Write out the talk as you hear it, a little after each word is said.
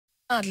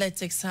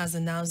Athletics has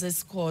announced its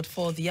squad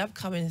for the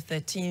upcoming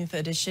 13th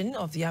edition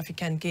of the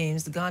African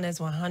Games. Ghana's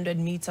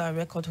 100-meter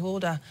record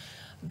holder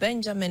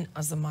Benjamin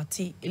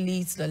Azamati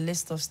leads the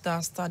list of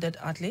star-studded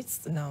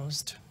athletes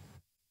announced.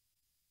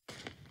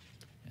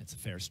 It's a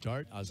fair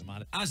start.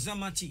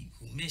 Azamati,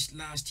 who missed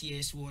last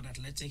year's World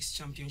Athletics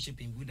Championship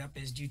in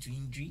Budapest due to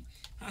injury,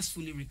 has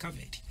fully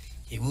recovered.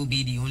 He will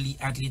be the only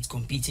athlete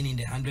competing in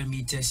the 100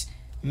 meters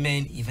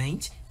men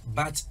event,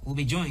 but will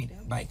be joined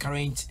by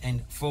current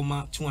and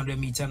former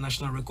 200-meter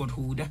national record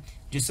holder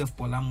Joseph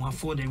Polamwa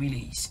for the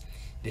relays.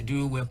 The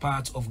duo were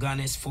part of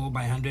Ghana's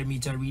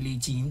 4x100-meter relay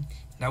team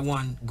that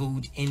won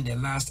gold in the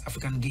last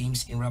African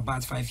Games in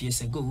Rabat 5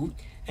 years ago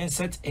and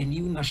set a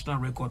new national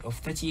record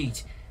of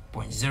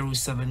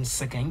 38.07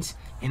 seconds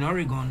in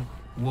Oregon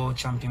World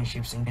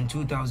Championships in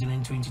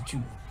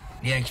 2022.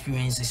 Their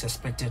experience is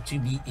expected to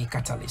be a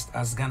catalyst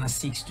as Ghana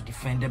seeks to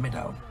defend the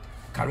medal.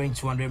 Current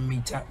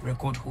 200-meter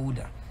record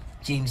holder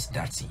James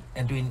Darty,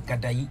 Edwin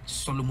Gadayi,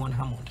 Solomon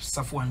Hammond,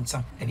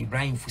 Safwanta, and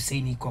Ibrahim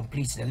Fusaini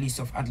complete the list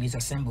of athletes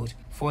assembled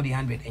for the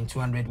 100 and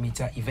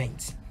 200-meter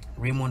events.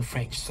 Raymond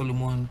French,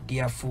 Solomon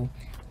Diafo,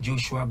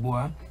 Joshua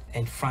Boa,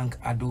 and Frank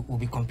Ado will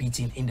be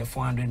competing in the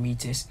 400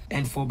 meters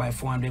and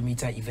 4x400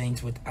 meter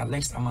events, with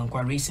Alex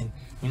Amankwa racing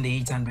in the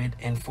 800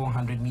 and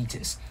 400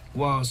 meters,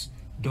 whilst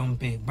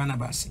Dompe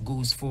Barnabas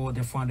goes for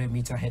the 400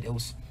 meter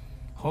hurdles.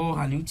 Hall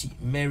Haluti,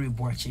 Mary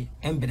Boache,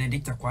 and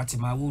Benedicta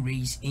Kwatima will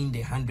race in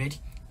the 100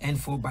 and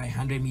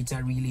 4x100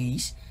 meter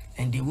relays,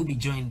 and they will be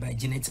joined by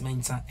Janet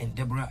Mensah and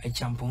Deborah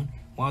Echampon,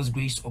 whilst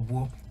Grace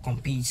Obo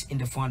competes in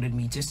the 400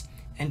 meters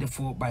and the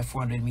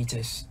 4x400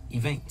 meters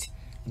event.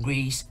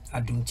 Grace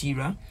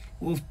Aduntira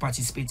will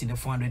participate in the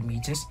 400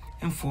 meters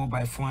and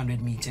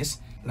 4x400 meters.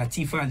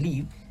 Latifa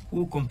Ali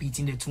will compete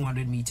in the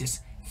 200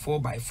 meters,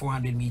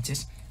 4x400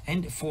 meters,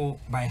 and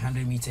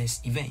 4x100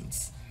 meters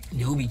events.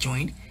 They will be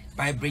joined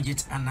by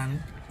Bridget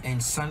Annan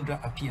and Sandra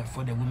Apia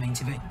for the women's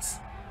events.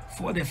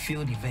 For the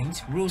field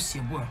event, Rose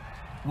Yeboah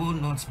will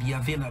not be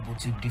available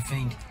to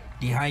defend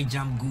the high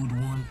jump gold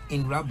won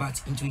in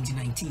Rabat in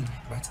 2019,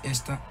 but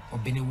Esther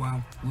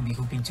Obenewa will be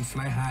hoping to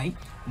fly high,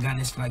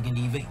 Ghana's flag in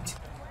the event.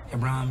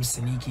 Abraham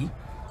Seniki,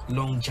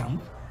 long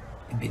jump,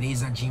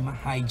 Ebenezer Jima,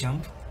 high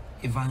jump,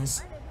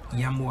 Evans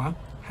Yamoa,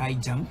 high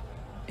jump,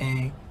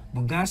 and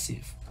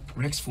Bugasif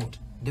Rexford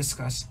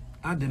discuss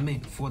are the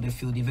men for the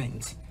field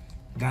event.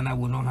 Ghana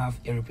will not have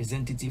a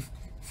representative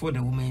for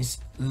the women's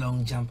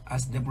long jump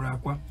as Deborah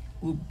Akwa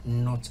will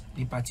not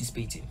be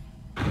participating.